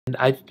And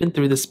I've been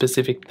through this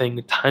specific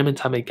thing time and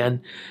time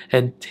again,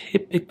 and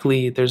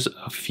typically there's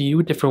a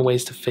few different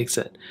ways to fix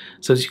it.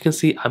 So as you can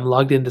see, I'm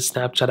logged into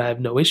Snapchat, I have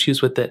no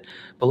issues with it.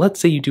 But let's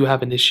say you do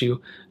have an issue.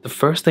 The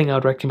first thing I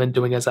would recommend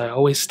doing, as I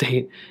always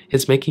state,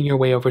 is making your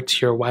way over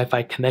to your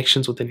Wi-Fi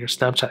connections within your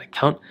Snapchat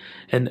account,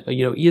 and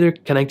either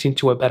connecting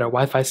to a better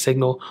Wi-Fi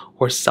signal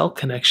or cell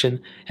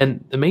connection.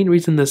 And the main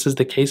reason this is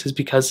the case is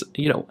because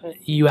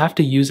you have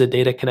to use a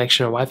data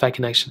connection or Wi-Fi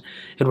connection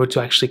in order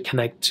to actually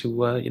connect to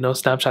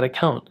Snapchat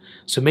account.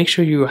 So make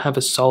sure you have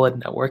a solid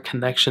network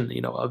connection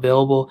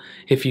available.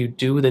 If you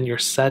do, then you're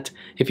set.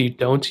 If you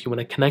don't, you want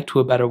to connect to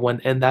a better one,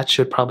 and that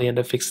should probably end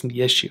up fixing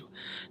the issue.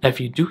 Now if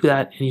you do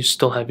that and you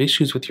still have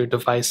issues with your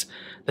device,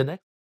 the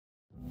next